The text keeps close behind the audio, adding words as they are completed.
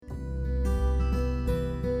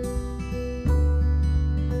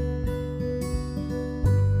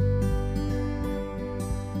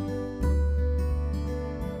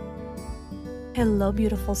Hello,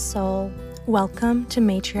 beautiful soul. Welcome to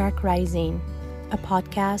Matriarch Rising, a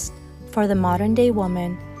podcast for the modern day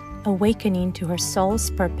woman awakening to her soul's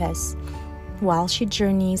purpose while she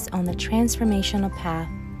journeys on the transformational path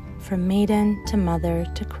from maiden to mother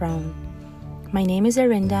to crone. My name is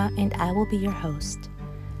Arinda and I will be your host.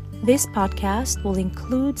 This podcast will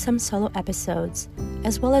include some solo episodes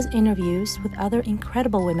as well as interviews with other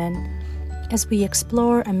incredible women as we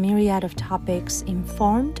explore a myriad of topics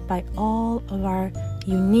informed by all of our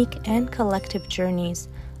unique and collective journeys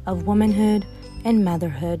of womanhood and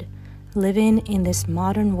motherhood, living in this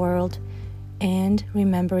modern world and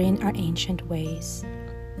remembering our ancient ways.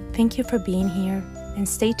 Thank you for being here and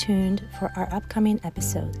stay tuned for our upcoming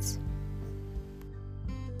episodes.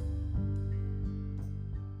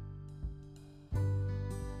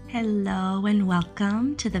 Hello and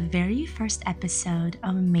welcome to the very first episode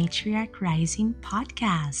of Matriarch Rising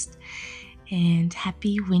podcast. And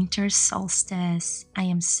happy winter solstice. I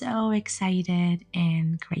am so excited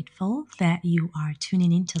and grateful that you are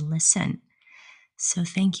tuning in to listen. So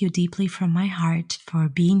thank you deeply from my heart for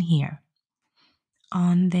being here.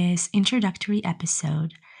 On this introductory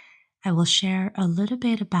episode, I will share a little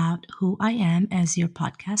bit about who I am as your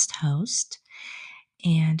podcast host,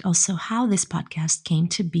 and also how this podcast came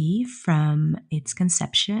to be from its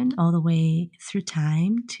conception all the way through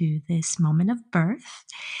time to this moment of birth,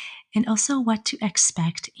 and also what to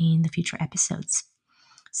expect in the future episodes.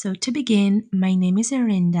 So to begin, my name is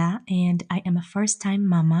Arinda, and I am a first-time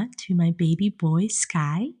mama to my baby boy,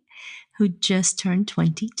 Sky, who just turned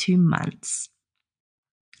 22 months.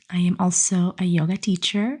 I am also a yoga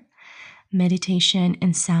teacher, meditation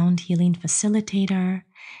and sound healing facilitator,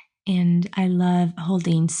 and I love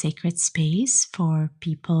holding sacred space for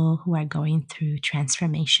people who are going through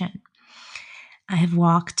transformation. I have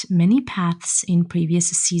walked many paths in previous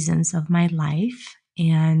seasons of my life,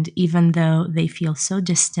 and even though they feel so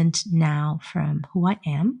distant now from who I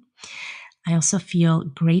am, I also feel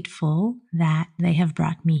grateful that they have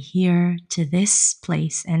brought me here to this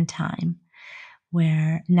place and time,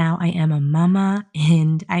 where now I am a mama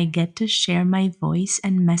and I get to share my voice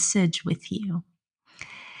and message with you.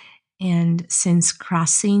 And since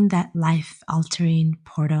crossing that life-altering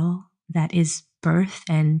portal that is birth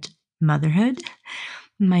and motherhood,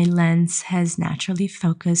 my lens has naturally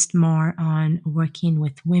focused more on working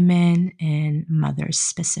with women and mothers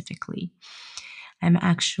specifically. I'm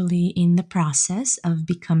actually in the process of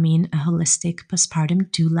becoming a holistic postpartum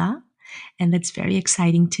doula, and that's very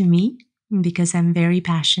exciting to me because I'm very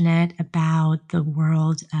passionate about the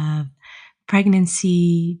world of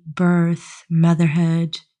pregnancy, birth,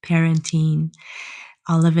 motherhood, parenting,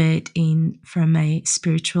 all of it from a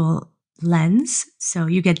spiritual lens. So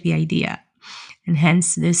you get the idea. And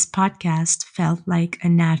hence this podcast felt like a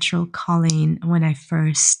natural calling when I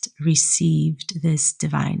first received this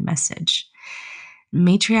divine message.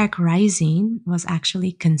 Matriarch Rising was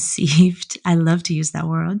actually conceived, I love to use that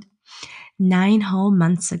word, 9 whole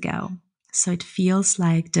months ago. So it feels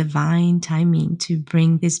like divine timing to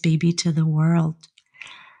bring this baby to the world.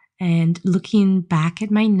 And looking back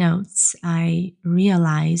at my notes, I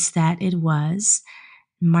realized that it was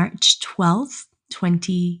March 12th,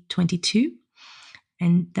 2022.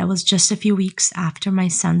 And that was just a few weeks after my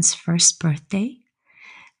son's first birthday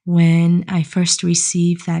when I first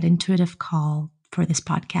received that intuitive call for this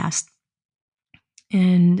podcast.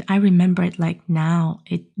 And I remember it like now.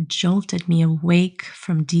 It jolted me awake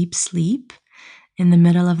from deep sleep in the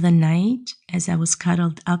middle of the night as I was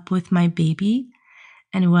cuddled up with my baby.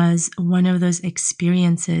 And it was one of those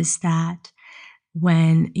experiences that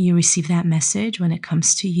when you receive that message, when it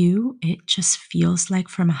comes to you, it just feels like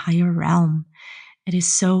from a higher realm. It is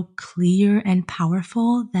so clear and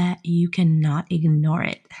powerful that you cannot ignore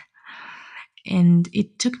it. And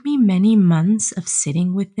it took me many months of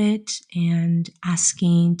sitting with it and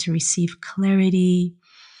asking to receive clarity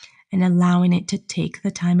and allowing it to take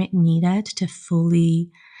the time it needed to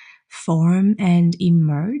fully form and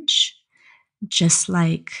emerge. Just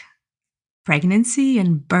like pregnancy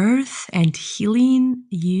and birth and healing,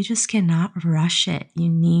 you just cannot rush it. You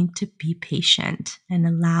need to be patient and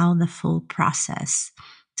allow the full process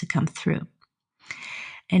to come through.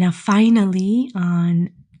 And now finally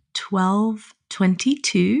on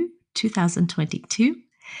 12/22/2022,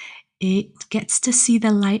 it gets to see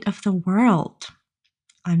the light of the world.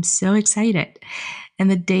 I'm so excited.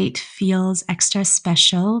 And the date feels extra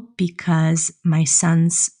special because my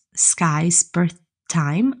son's Sky's birth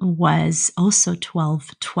time was also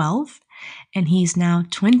 12/12, and he's now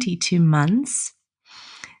 22 months.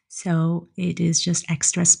 So it is just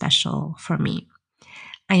extra special for me.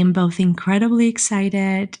 I am both incredibly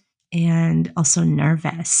excited and also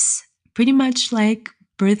nervous pretty much like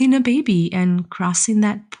birthing a baby and crossing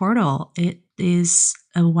that portal. It is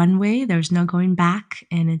a one way, there's no going back,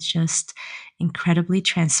 and it's just incredibly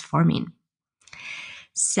transforming.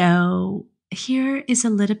 So, here is a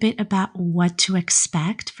little bit about what to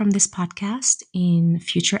expect from this podcast in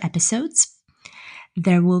future episodes.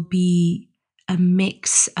 There will be a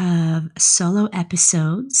mix of solo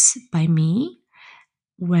episodes by me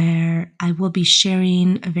where I will be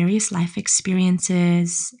sharing various life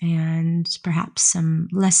experiences and perhaps some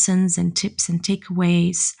lessons and tips and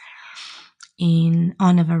takeaways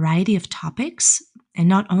on a variety of topics, and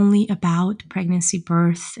not only about pregnancy,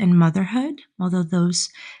 birth, and motherhood, although those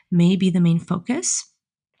may be the main focus.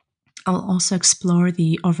 I'll also explore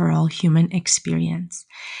the overall human experience.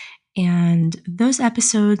 And those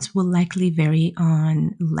episodes will likely vary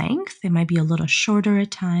on length. They might be a little shorter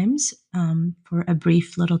at times for a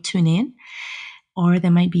brief little tune in, or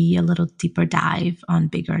they might be a little deeper dive on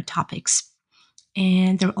bigger topics.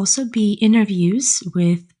 And there will also be interviews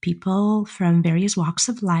with people from various walks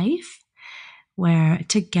of life, where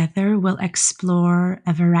together we'll explore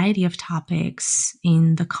a variety of topics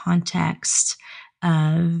in the context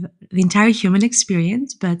of the entire human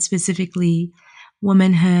experience, but specifically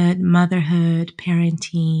womanhood, motherhood,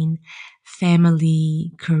 parenting,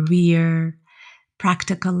 family, career,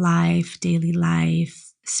 practical life, daily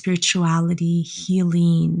life, spirituality,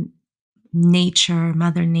 healing, nature,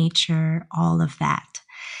 Mother Nature, all of that.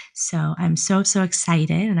 So I'm so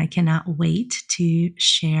excited, and I cannot wait to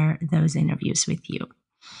share those interviews with you.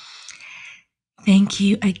 Thank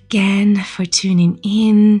you again for tuning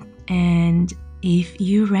in. And if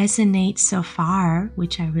you resonate so far,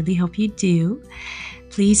 which I really hope you do,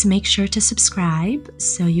 please make sure to subscribe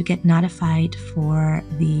so you get notified for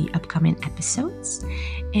the upcoming episodes.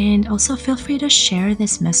 And also feel free to share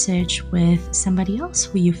this message with somebody else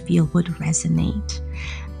who you feel would resonate.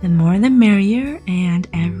 The more the merrier, and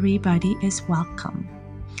everybody is welcome.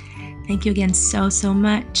 Thank you again so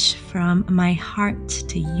much from my heart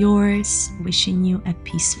to yours, wishing you a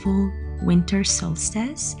peaceful winter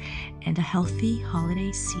solstice and a healthy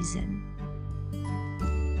holiday season.